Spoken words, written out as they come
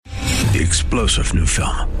The explosive new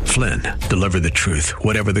film, Flynn, deliver the truth,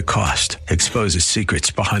 whatever the cost. Exposes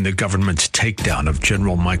secrets behind the government's takedown of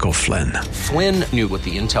General Michael Flynn. Flynn knew what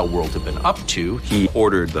the intel world had been up to. He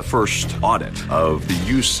ordered the first audit of the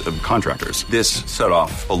use of contractors. This set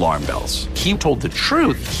off alarm bells. He told the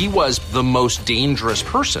truth. He was the most dangerous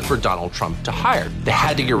person for Donald Trump to hire. They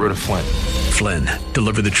had to get rid of Flynn. Flynn,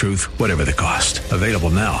 deliver the truth, whatever the cost. Available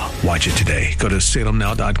now. Watch it today. Go to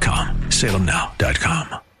salemnow.com.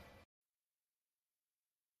 salemnow.com.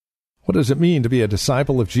 What does it mean to be a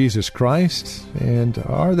disciple of Jesus Christ? And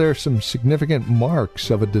are there some significant marks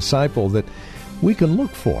of a disciple that we can look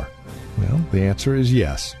for? Well, the answer is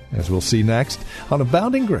yes, as we'll see next on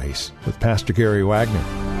Abounding Grace with Pastor Gary Wagner.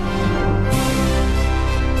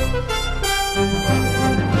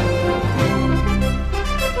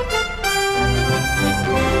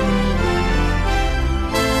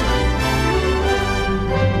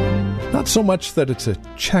 Not so much that it's a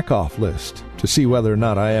check-off list to see whether or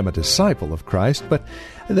not I am a disciple of Christ, but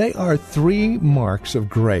they are 3 marks of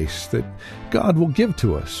grace that God will give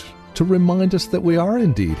to us to remind us that we are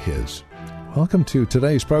indeed His. Welcome to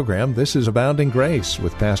today's program. This is Abounding Grace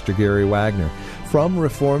with Pastor Gary Wagner from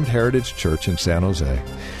Reformed Heritage Church in San Jose.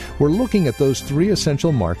 We're looking at those 3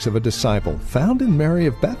 essential marks of a disciple found in Mary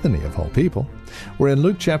of Bethany, of all people. We're in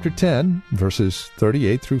Luke chapter 10, verses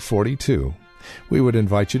 38 through 42. We would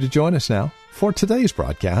invite you to join us now for today's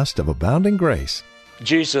broadcast of Abounding Grace.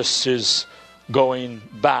 Jesus is going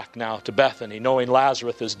back now to Bethany, knowing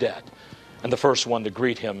Lazarus is dead. And the first one to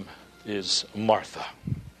greet him is Martha.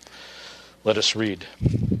 Let us read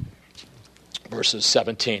verses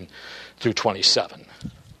 17 through 27.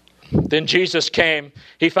 Then Jesus came.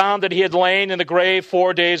 He found that he had lain in the grave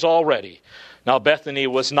 4 days already. Now Bethany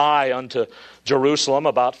was nigh unto Jerusalem,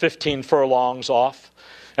 about 15 furlongs off.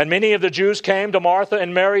 And many of the Jews came to Martha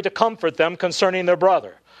and Mary to comfort them concerning their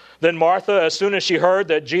brother. Then Martha, as soon as she heard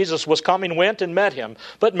that Jesus was coming, went and met him.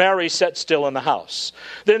 But Mary sat still in the house.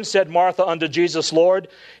 Then said Martha unto Jesus, Lord,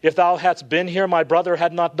 if thou hadst been here, my brother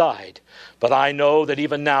had not died. But I know that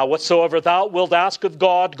even now, whatsoever thou wilt ask of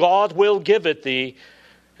God, God will give it thee.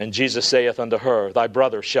 And Jesus saith unto her, Thy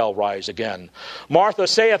brother shall rise again. Martha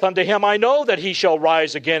saith unto him, I know that he shall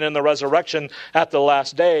rise again in the resurrection at the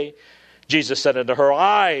last day. Jesus said unto her,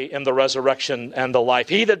 I am the resurrection and the life.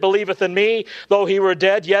 He that believeth in me, though he were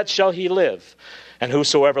dead, yet shall he live. And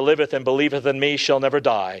whosoever liveth and believeth in me shall never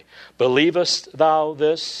die. Believest thou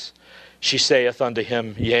this? She saith unto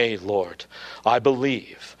him, Yea, Lord, I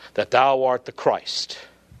believe that thou art the Christ,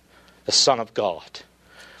 the Son of God,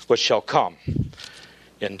 which shall come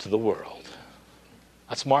into the world.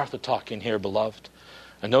 That's Martha talking here, beloved.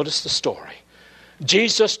 And notice the story.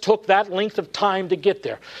 Jesus took that length of time to get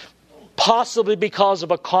there. Possibly because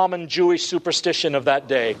of a common Jewish superstition of that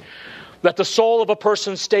day, that the soul of a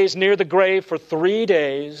person stays near the grave for 3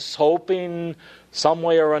 days, hoping some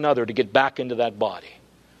way or another to get back into that body.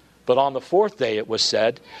 But on the 4th day, it was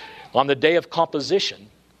said, on the day of composition,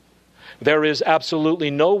 there is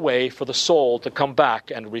absolutely no way for the soul to come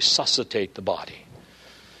back and resuscitate the body.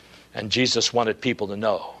 And Jesus wanted people to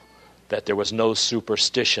know that there was no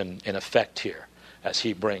superstition in effect here as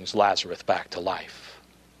he brings Lazarus back to life.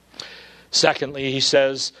 Secondly, he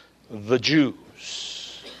says, the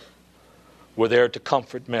Jews were there to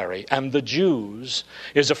comfort Mary. And the Jews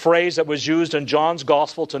is a phrase that was used in John's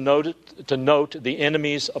Gospel to note the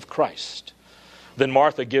enemies of Christ. Then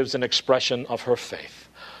Martha gives an expression of her faith,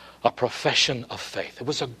 a profession of faith. It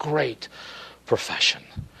was a great profession.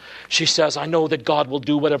 She says, I know that God will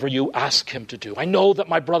do whatever you ask him to do. I know that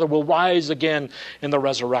my brother will rise again in the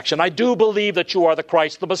resurrection. I do believe that you are the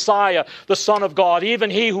Christ, the Messiah, the Son of God, even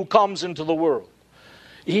he who comes into the world.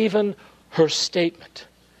 Even her statement,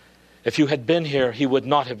 if you had been here, he would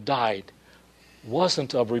not have died,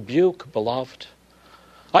 wasn't a rebuke, beloved.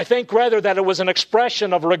 I think rather that it was an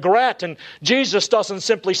expression of regret. And Jesus doesn't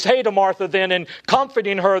simply say to Martha then in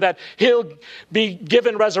comforting her that he'll be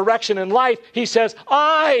given resurrection and life. He says,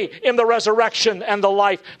 I am the resurrection and the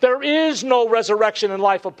life. There is no resurrection and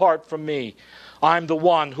life apart from me. I'm the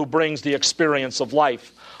one who brings the experience of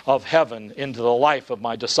life of heaven into the life of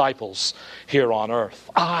my disciples here on earth.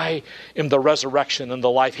 I am the resurrection and the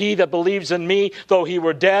life. He that believes in me, though he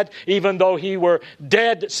were dead, even though he were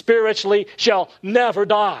dead spiritually, shall never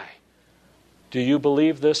die. Do you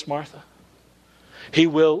believe this, Martha? He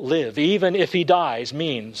will live. Even if he dies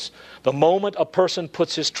means the moment a person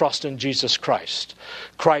puts his trust in Jesus Christ,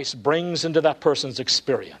 Christ brings into that person's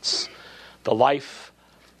experience the life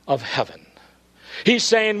of heaven. He's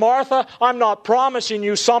saying, Martha, I'm not promising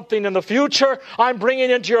you something in the future. I'm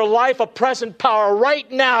bringing into your life a present power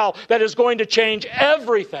right now that is going to change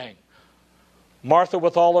everything. Martha,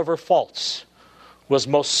 with all of her faults, was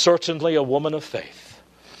most certainly a woman of faith.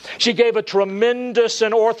 She gave a tremendous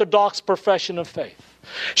and orthodox profession of faith.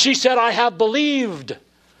 She said, I have believed,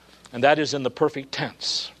 and that is in the perfect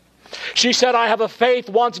tense. She said, I have a faith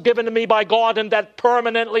once given to me by God and that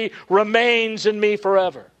permanently remains in me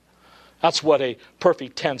forever. That's what a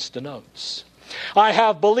perfect tense denotes. I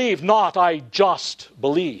have believed, not I just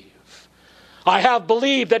believe. I have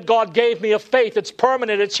believed that God gave me a faith. It's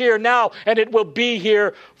permanent, it's here now, and it will be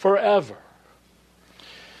here forever.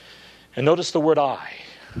 And notice the word I.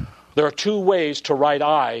 There are two ways to write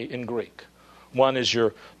I in Greek. One is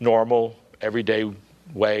your normal, everyday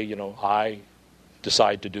way, I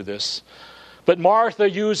decide to do this. But Martha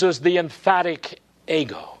uses the emphatic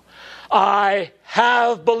ego. I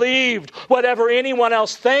have believed. Whatever anyone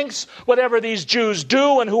else thinks, whatever these Jews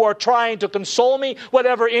do and who are trying to console me,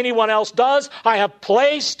 whatever anyone else does, I have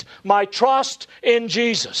placed my trust in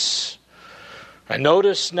Jesus. And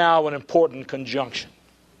notice now an important conjunction.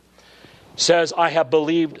 It says, I have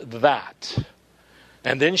believed that.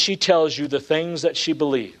 And then she tells you the things that she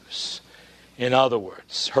believes. In other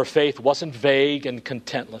words, her faith wasn't vague and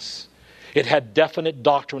contentless. It had definite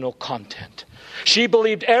doctrinal content. She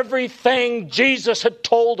believed everything Jesus had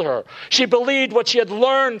told her. She believed what she had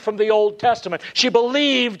learned from the Old Testament. She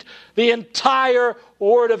believed the entire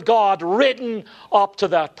Word of God written up to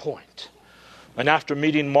that point. And after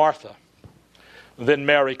meeting Martha, then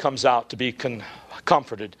Mary comes out to be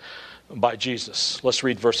comforted by Jesus. Let's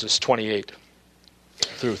read verses 28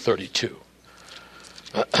 through 32.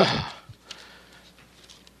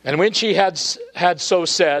 And when she had so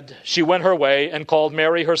said, she went her way and called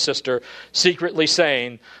Mary her sister, secretly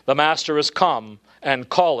saying, the Master is come and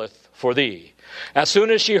calleth for thee. As soon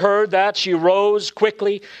as she heard that, she rose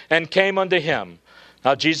quickly and came unto him.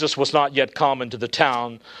 Now Jesus was not yet come into the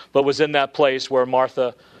town, but was in that place where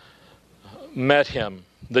Martha met him.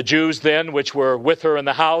 The Jews then, which were with her in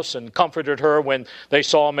the house, and comforted her when they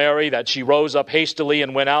saw Mary, that she rose up hastily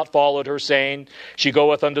and went out, followed her, saying, she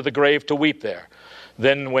goeth unto the grave to weep there.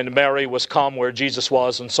 Then when Mary was come where Jesus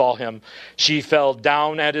was and saw him, she fell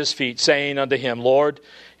down at his feet, saying unto him, Lord,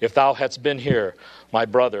 if thou hadst been here, my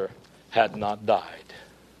brother had not died.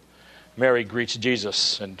 Mary greets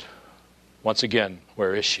Jesus, and once again,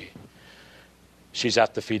 where is she? She's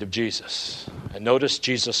at the feet of Jesus. And notice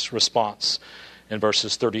Jesus' response in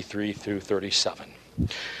verses 33 through 37.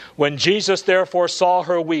 When Jesus therefore saw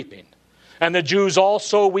her weeping, and the Jews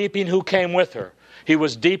also weeping who came with her, he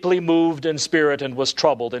was deeply moved in spirit and was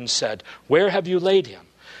troubled, and said, where have you laid him?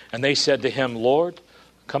 And they said to him, Lord,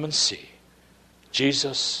 come and see.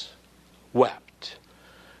 Jesus wept.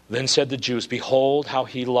 Then said the Jews, behold how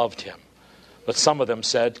he loved him. But some of them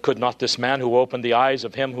said, could not this man who opened the eyes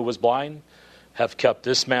of him who was blind have kept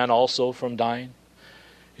this man also from dying?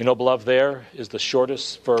 Beloved, there is the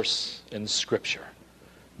shortest verse in Scripture.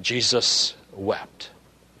 Jesus wept.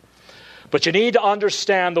 But you need to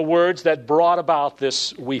understand the words that brought about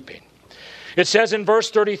this weeping. It says in verse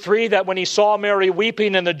 33 that when he saw Mary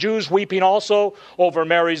weeping and the Jews weeping also over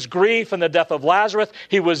Mary's grief and the death of Lazarus,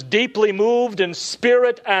 he was deeply moved in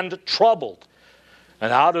spirit and troubled.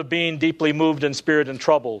 And out of being deeply moved in spirit and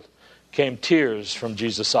troubled came tears from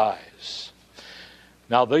Jesus' eyes.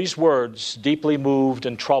 Now these words, deeply moved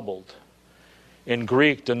and troubled, in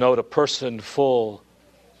Greek denote a person full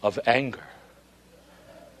of anger.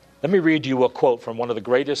 Let me read you a quote from one of the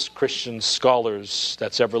greatest Christian scholars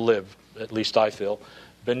that's ever lived, at least I feel,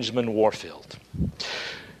 Benjamin Warfield.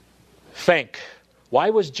 Think, why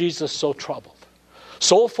was Jesus so troubled,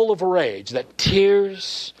 so full of rage that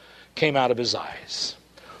tears came out of his eyes?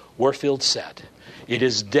 Warfield said, it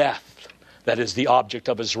is death that is the object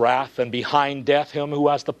of his wrath, and behind death him who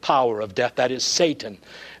has the power of death, that is Satan,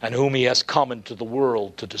 and whom he has come into the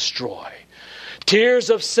world to destroy. Tears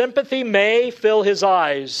of sympathy may fill his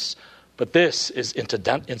eyes, but this is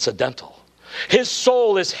incidental. His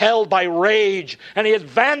soul is held by rage, and he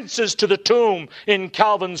advances to the tomb, in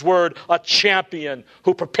Calvin's word, a champion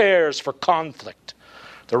who prepares for conflict.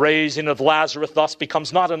 The raising of Lazarus thus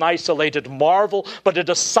becomes not an isolated marvel, but a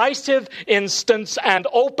decisive instance and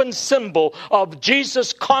open symbol of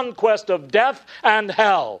Jesus' conquest of death and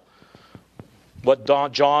hell. What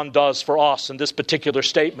John does for us in this particular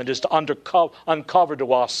statement is to uncover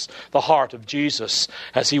to us the heart of Jesus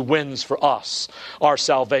as he wins for us our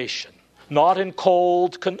salvation. Not in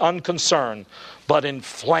cold unconcern, but in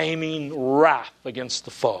flaming wrath against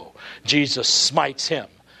the foe. Jesus smites him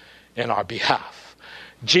in our behalf.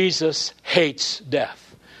 Jesus hates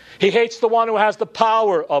death. He hates the one who has the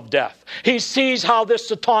power of death. He sees how this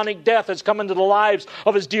satanic death has come into the lives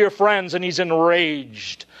of his dear friends, and he's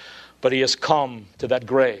enraged. But he has come to that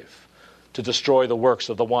grave to destroy the works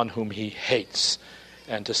of the one whom he hates,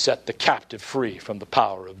 and to set the captive free from the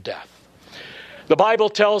power of death. The Bible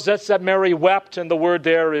tells us that Mary wept, and the word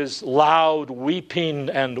there is loud weeping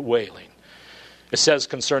and wailing. It says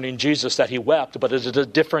concerning Jesus that he wept, but it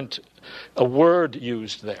is a word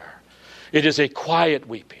used there. It is a quiet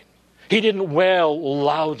weeping. He didn't wail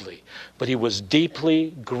loudly, but he was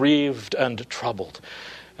deeply grieved and troubled.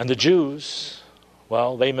 And the Jews,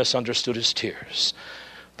 well, they misunderstood his tears.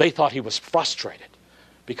 They thought he was frustrated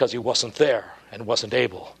because he wasn't there and wasn't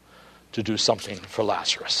able to do something for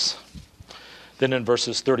Lazarus. Then in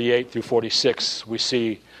verses 38 through 46, we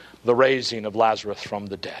see the raising of Lazarus from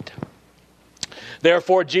the dead.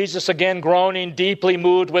 Therefore Jesus, again groaning, deeply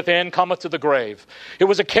moved within, cometh to the grave. It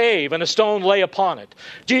was a cave, and a stone lay upon it.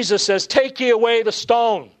 Jesus says, Take ye away the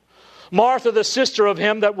stone. Martha, the sister of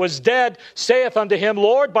him that was dead, saith unto him,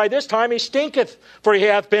 Lord, by this time he stinketh, for he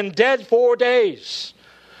hath been dead 4 days.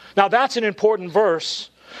 Now that's an important verse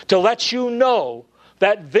to let you know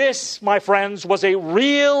that this, my friends, was a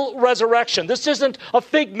real resurrection. This isn't a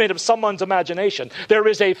figment of someone's imagination. There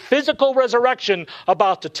is a physical resurrection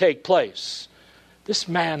about to take place. This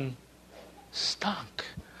man stunk.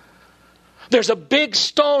 There's a big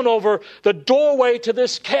stone over the doorway to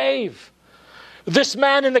this cave. This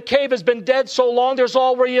man in the cave has been dead so long, there's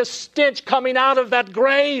already a stench coming out of that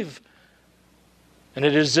grave. And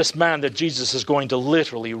it is this man that Jesus is going to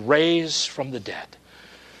literally raise from the dead.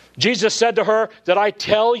 Jesus said to her, Did I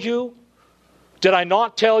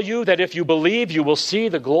not tell you that if you believe, you will see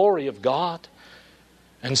the glory of God?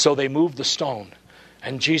 And so they moved the stone.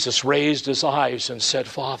 And Jesus raised his eyes and said,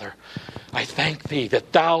 Father, I thank thee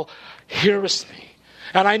that thou hearest me.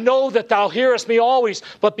 And I know that thou hearest me always,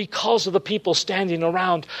 but because of the people standing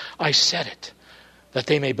around, I said it, that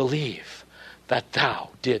they may believe that thou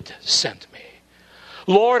did send me.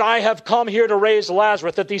 Lord, I have come here to raise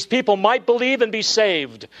Lazarus, that these people might believe and be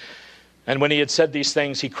saved. And when he had said these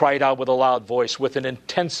things, he cried out with a loud voice, with an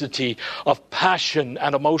intensity of passion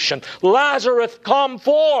and emotion, Lazarus, come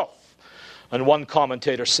forth! And one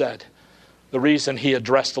commentator said, the reason he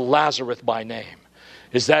addressed Lazarus by name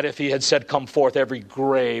is that if he had said, come forth, every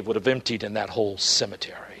grave would have emptied in that whole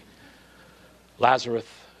cemetery. Lazarus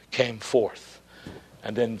came forth.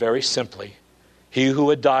 And then very simply, he who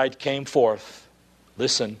had died came forth,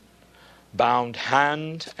 listen, bound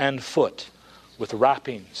hand and foot with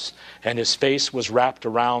wrappings, and his face was wrapped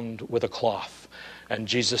around with a cloth. And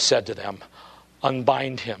Jesus said to them,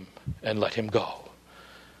 unbind him and let him go.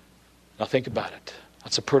 Now think about it.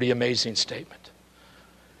 That's a pretty amazing statement.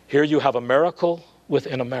 Here you have a miracle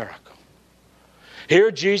within a miracle.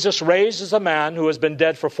 Here Jesus raises a man who has been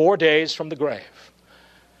dead for 4 days from the grave.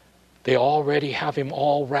 They already have him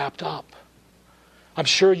all wrapped up. I'm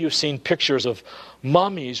sure you've seen pictures of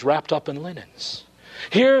mummies wrapped up in linens.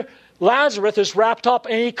 Here Lazarus is wrapped up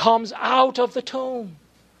and he comes out of the tomb.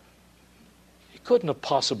 He couldn't have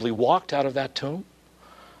possibly walked out of that tomb.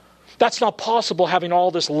 That's not possible, having all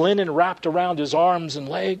this linen wrapped around his arms and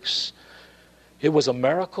legs. It was a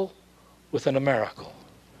miracle within a miracle.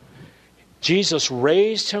 Jesus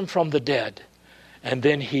raised him from the dead, and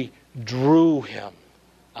then he drew him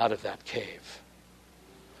out of that cave.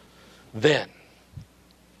 Then,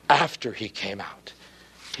 after he came out,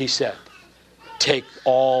 he said, take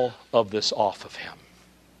all of this off of him.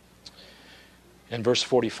 In verse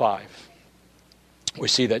 45, we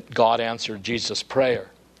see that God answered Jesus' prayer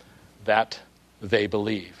that they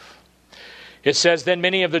believe. It says, then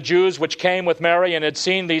many of the Jews which came with Mary and had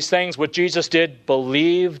seen these things which Jesus did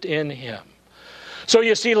believed in him. So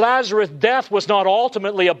you see, Lazarus' death was not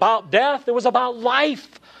ultimately about death. It was about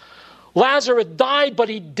life. Lazarus died, but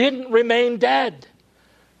he didn't remain dead.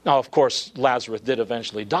 Now, of course, Lazarus did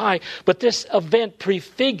eventually die, but this event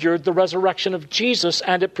prefigured the resurrection of Jesus,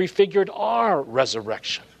 and it prefigured our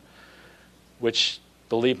resurrection, which,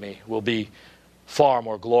 believe me, will be far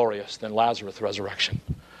more glorious than Lazarus' resurrection.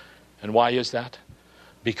 And why is that?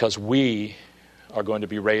 Because we are going to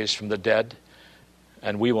be raised from the dead,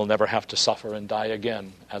 and we will never have to suffer and die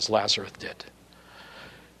again as Lazarus did.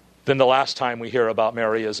 Then the last time we hear about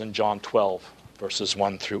Mary is in John 12, verses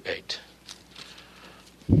 1 through 8.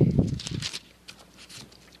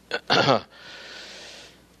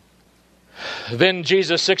 Then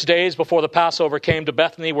Jesus 6 days before the Passover came to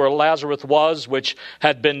Bethany, where Lazarus was, which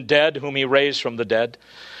had been dead, whom he raised from the dead.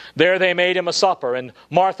 There they made him a supper, and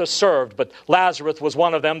Martha served, but Lazarus was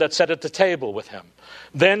one of them that sat at the table with him.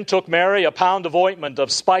 Then took Mary a pound of ointment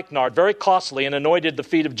of spikenard, very costly, and anointed the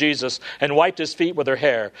feet of Jesus, and wiped his feet with her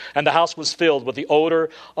hair. And the house was filled with the odor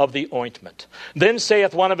of the ointment. Then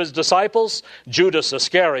saith one of his disciples, Judas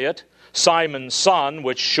Iscariot, Simon's son,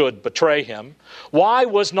 which should betray him? Why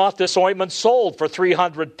was not this ointment sold for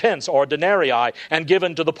 300 pence or denarii and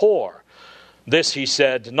given to the poor? This he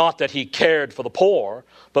said, not that he cared for the poor,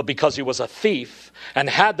 but because he was a thief and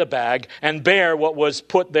had the bag and bare what was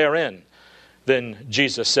put therein. Then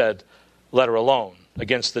Jesus said, let her alone.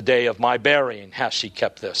 Against the day of my burying hath she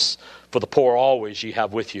kept this. For the poor always ye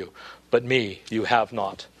have with you, but me you have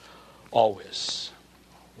not always.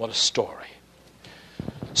 What a story.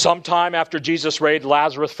 Sometime after Jesus raised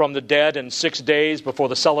Lazarus from the dead and 6 days before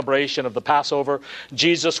the celebration of the Passover,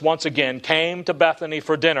 Jesus once again came to Bethany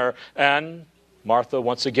for dinner, and Martha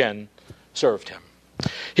once again served him.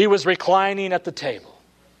 He was reclining at the table.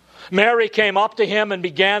 Mary came up to him and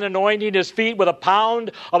began anointing his feet with a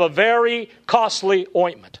pound of a very costly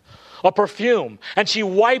ointment, a perfume. And she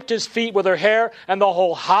wiped his feet with her hair, and the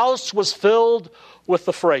whole house was filled with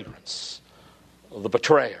the fragrance. The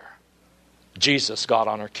betrayer, Judas got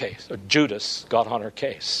on her case.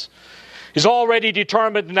 He's already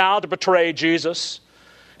determined now to betray Jesus.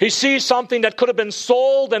 He sees something that could have been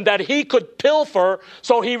sold and that he could pilfer,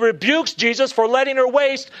 so he rebukes Jesus for letting her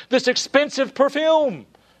waste this expensive perfume.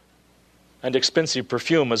 And expensive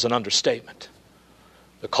perfume is an understatement.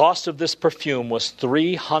 The cost of this perfume was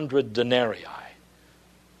 300 denarii.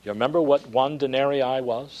 You remember what 1 denarii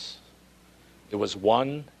was? It was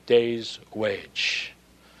 1 day's wage.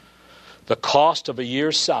 The cost of a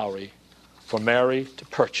year's salary for Mary to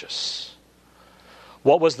purchase.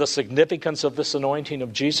 What was the significance of this anointing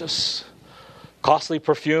of Jesus? Costly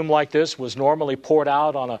perfume like this was normally poured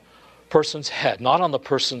out on a person's head, not on the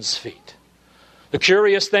person's feet. The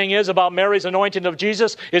curious thing is about Mary's anointing of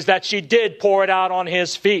Jesus is that she did pour it out on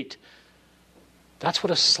his feet. That's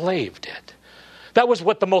what a slave did. That was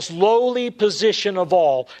what the most lowly position of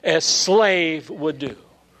all, a slave, would do.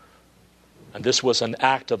 And this was an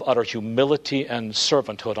act of utter humility and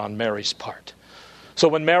servanthood on Mary's part. So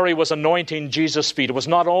when Mary was anointing Jesus' feet, it was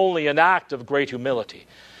not only an act of great humility,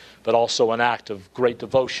 but also an act of great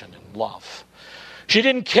devotion and love. She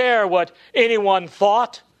didn't care what anyone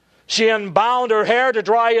thought. She unbound her hair to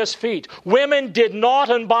dry his feet. Women did not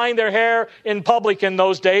unbind their hair in public in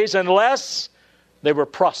those days unless they were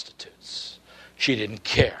prostitutes. She didn't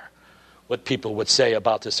care what people would say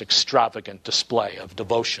about this extravagant display of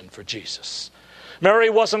devotion for Jesus. Mary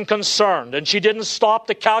wasn't concerned, and she didn't stop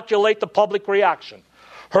to calculate the public reaction.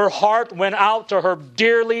 Her heart went out to her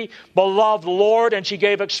dearly beloved Lord, and she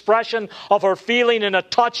gave expression of her feeling in a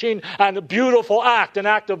touching and a beautiful act, an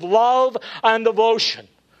act of love and devotion.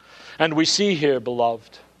 And we see here,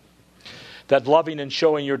 beloved, that loving and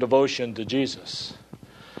showing your devotion to Jesus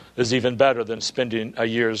is even better than spending a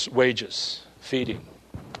year's wages feeding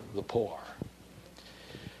the poor.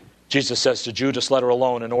 Jesus says to Judas, let her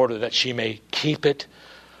alone in order that she may keep it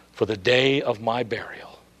for the day of my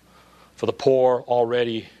burial. For the poor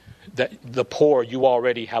you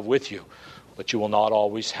already have with you, but you will not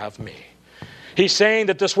always have me. He's saying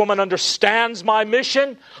that this woman understands my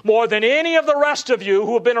mission more than any of the rest of you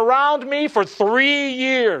who have been around me for 3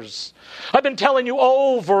 years. I've been telling you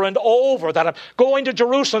over and over that I'm going to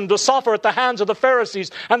Jerusalem to suffer at the hands of the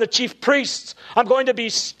Pharisees and the chief priests. I'm going to be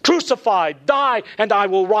crucified, die, and I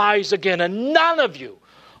will rise again. And none of you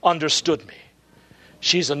understood me.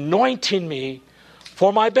 She's anointing me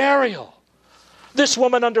for my burial. This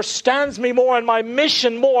woman understands me more and my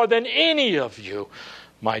mission more than any of you,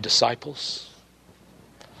 my disciples.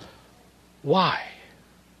 Why?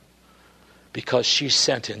 Because she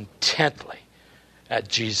sat intently at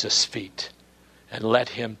Jesus' feet and let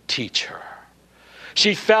him teach her.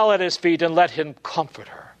 She fell at his feet and let him comfort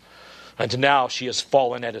her. And now she has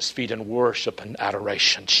fallen at his feet in worship and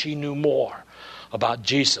adoration. She knew more about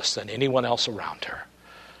Jesus than anyone else around her.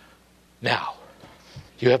 Now,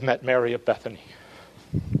 you have met Mary of Bethany.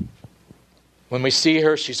 When we see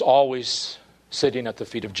her, she's always sitting at the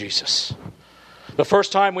feet of Jesus. The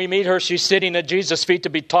first time we meet her, she's sitting at Jesus' feet to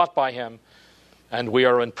be taught by him, and we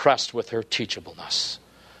are impressed with her teachableness.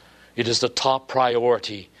 It is the top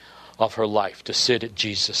priority of her life to sit at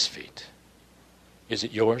Jesus' feet. Is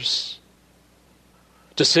it yours?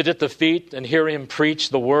 To sit at the feet and hear him preach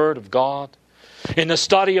the word of God? In the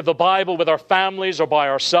study of the Bible with our families or by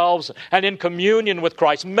ourselves, and in communion with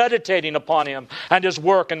Christ, meditating upon him and his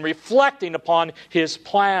work and reflecting upon his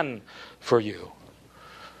plan for you.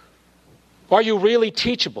 Are you really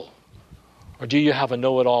teachable? Or do you have a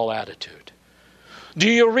know-it-all attitude? Do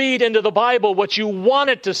you read into the Bible what you want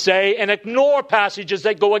it to say and ignore passages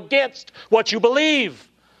that go against what you believe?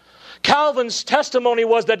 Calvin's testimony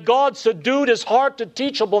was that God subdued his heart to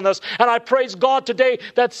teachableness, and I praise God today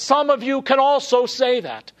that some of you can also say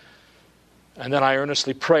that. And then I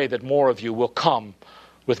earnestly pray that more of you will come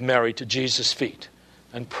with Mary to Jesus' feet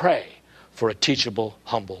and pray for a teachable,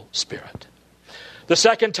 humble spirit. The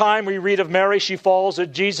second time we read of Mary, she falls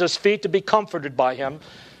at Jesus' feet to be comforted by him.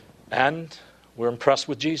 And we're impressed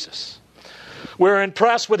with Jesus. We're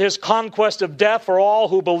impressed with his conquest of death for all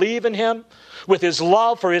who believe in him, with his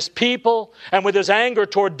love for his people, and with his anger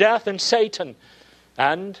toward death and Satan.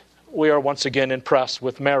 And we are once again impressed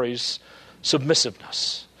with Mary's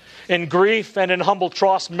submissiveness. In grief and in humble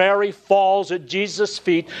trust, Mary falls at Jesus'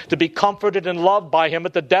 feet to be comforted and loved by him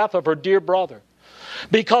at the death of her dear brother.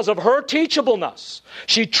 Because of her teachableness,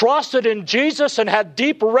 she trusted in Jesus and had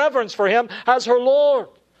deep reverence for him as her Lord.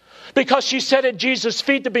 Because she sat at Jesus'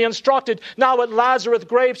 feet to be instructed, now at Lazarus'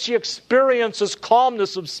 grave she experiences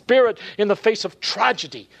calmness of spirit in the face of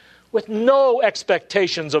tragedy, with no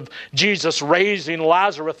expectations of Jesus raising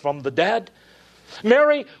Lazarus from the dead.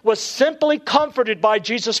 Mary was simply comforted by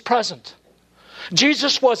Jesus present.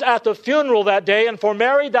 Jesus was at the funeral that day, and for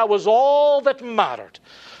Mary that was all that mattered.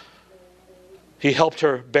 He helped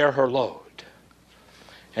her bear her load,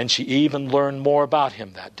 and she even learned more about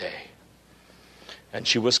him that day. And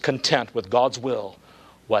she was content with God's will,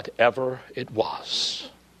 whatever it was.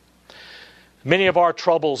 Many of our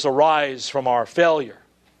troubles arise from our failure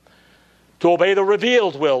to obey the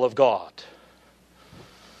revealed will of God,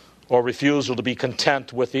 or refusal to be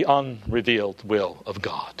content with the unrevealed will of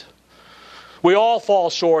God. We all fall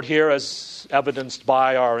short here, as evidenced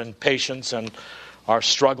by our impatience and our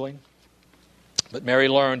struggling. But Mary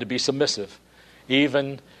learned to be submissive,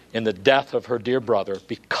 even in the death of her dear brother,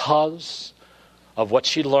 because of what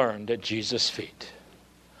she learned at Jesus' feet.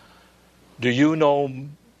 Do you know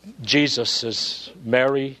Jesus as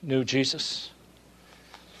Mary knew Jesus?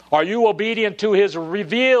 Are you obedient to his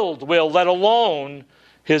revealed will, let alone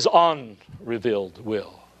his unrevealed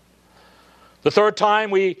will? The third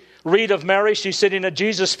time we read of Mary, she's sitting at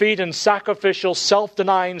Jesus' feet in sacrificial,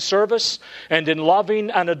 self-denying service and in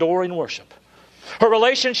loving and adoring worship. Her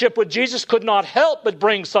relationship with Jesus could not help but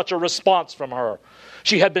bring such a response from her.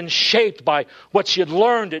 She had been shaped by what she had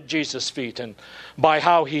learned at Jesus' feet and by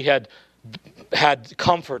how he had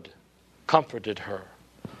comforted her.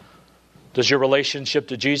 Does your relationship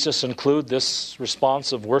to Jesus include this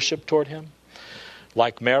response of worship toward him?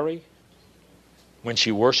 Like Mary, when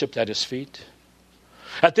she worshiped at his feet?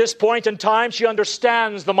 At this point in time, she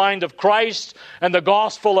understands the mind of Christ and the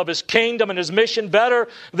gospel of his kingdom and his mission better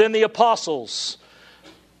than the apostles.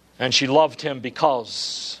 And she loved him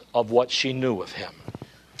because of what she knew of him.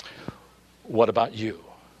 What about you?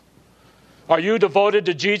 Are you devoted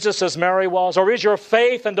to Jesus as Mary was? Or is your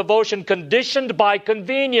faith and devotion conditioned by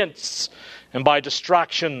convenience and by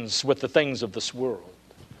distractions with the things of this world?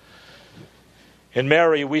 In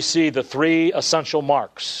Mary, we see the three essential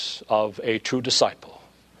marks of a true disciple: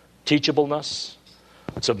 teachableness,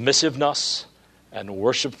 submissiveness, and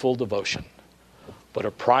worshipful devotion. But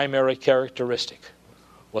her primary characteristic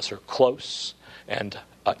was her close and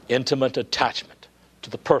intimate attachment to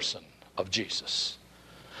the person of Jesus.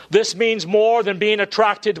 This means more than being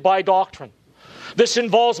attracted by doctrine. This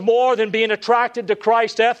involves more than being attracted to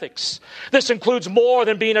Christ's ethics. This includes more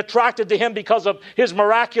than being attracted to him because of his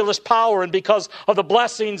miraculous power and because of the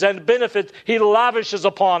blessings and benefits he lavishes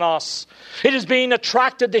upon us. It is being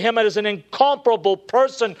attracted to him as an incomparable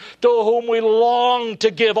person to whom we long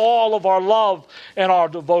to give all of our love and our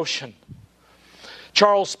devotion.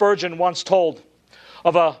 Charles Spurgeon once told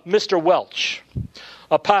of a Mr. Welch,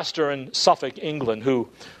 a pastor in Suffolk, England, who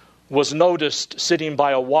was noticed sitting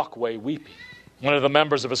by a walkway weeping. One of the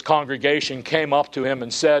members of his congregation came up to him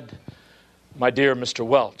and said, "My dear Mr.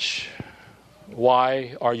 Welch,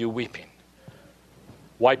 why are you weeping?"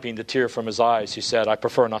 Wiping the tear from his eyes, he said, "I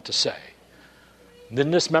prefer not to say." And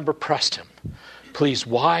then this member pressed him, "Please,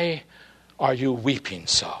 why are you weeping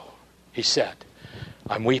so?" He said,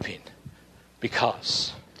 "I'm weeping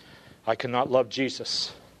because I cannot love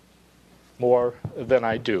Jesus more than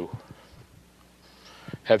I do."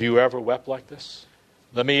 Have you ever wept like this?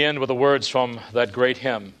 Let me end with the words from that great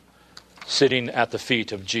hymn, Sitting at the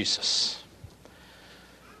Feet of Jesus.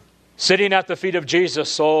 Sitting at the feet of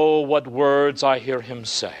Jesus, oh, what words I hear him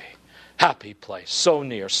say. Happy place, so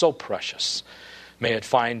near, so precious. May it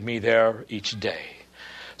find me there each day.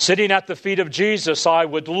 Sitting at the feet of Jesus, I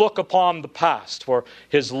would look upon the past, for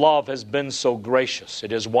his love has been so gracious.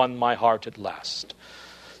 It has won my heart at last.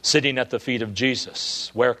 Sitting at the feet of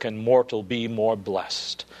Jesus, where can mortal be more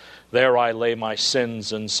blessed? There I lay my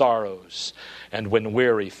sins and sorrows, and when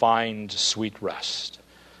weary find sweet rest.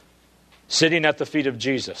 Sitting at the feet of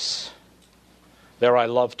Jesus, there I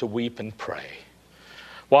love to weep and pray,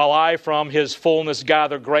 while I from his fullness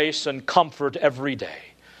gather grace and comfort every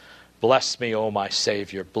day. Bless me, O my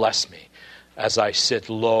Savior, bless me, as I sit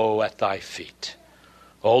low at thy feet.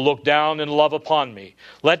 O look down in love upon me.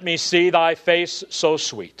 Let me see thy face so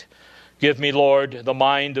sweet. Give me, Lord, the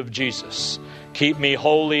mind of Jesus. Keep me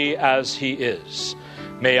holy as he is.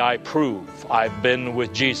 May I prove I've been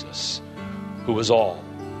with Jesus, who is all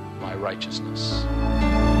my righteousness.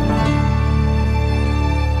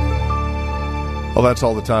 Well, that's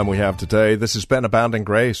all the time we have today. This has been Abounding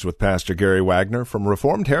Grace with Pastor Gary Wagner from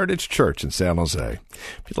Reformed Heritage Church in San Jose.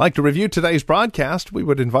 If you'd like to review today's broadcast, we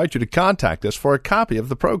would invite you to contact us for a copy of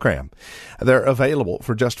the program. They're available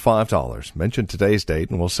for just $5. Mention today's date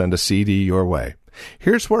and we'll send a CD your way.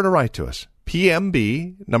 Here's where to write to us.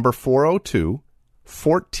 PMB number 402,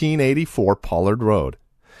 1484 Pollard Road.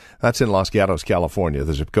 That's in Los Gatos, California.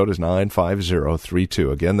 The zip code is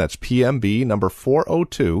 95032. Again, that's PMB number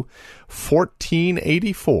 402,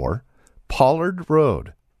 1484 Pollard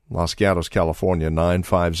Road. Los Gatos, California,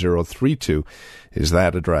 95032 is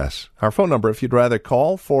that address. Our phone number, if you'd rather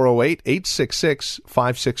call,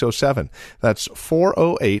 408-866-5607. That's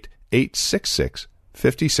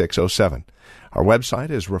 408-866-5607. Our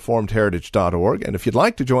website is reformedheritage.org, and if you'd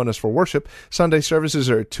like to join us for worship, Sunday services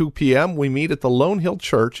are at 2 p.m. We meet at the Lone Hill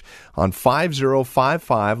Church on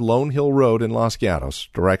 5055 Lone Hill Road in Los Gatos.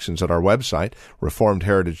 Directions at our website,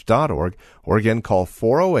 reformedheritage.org, or again, call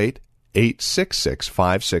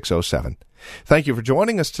 408-866-5607. Thank you for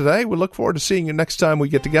joining us today. We look forward to seeing you next time we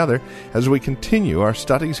get together as we continue our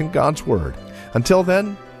studies in God's Word. Until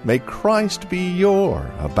then, may Christ be your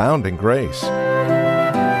abounding grace.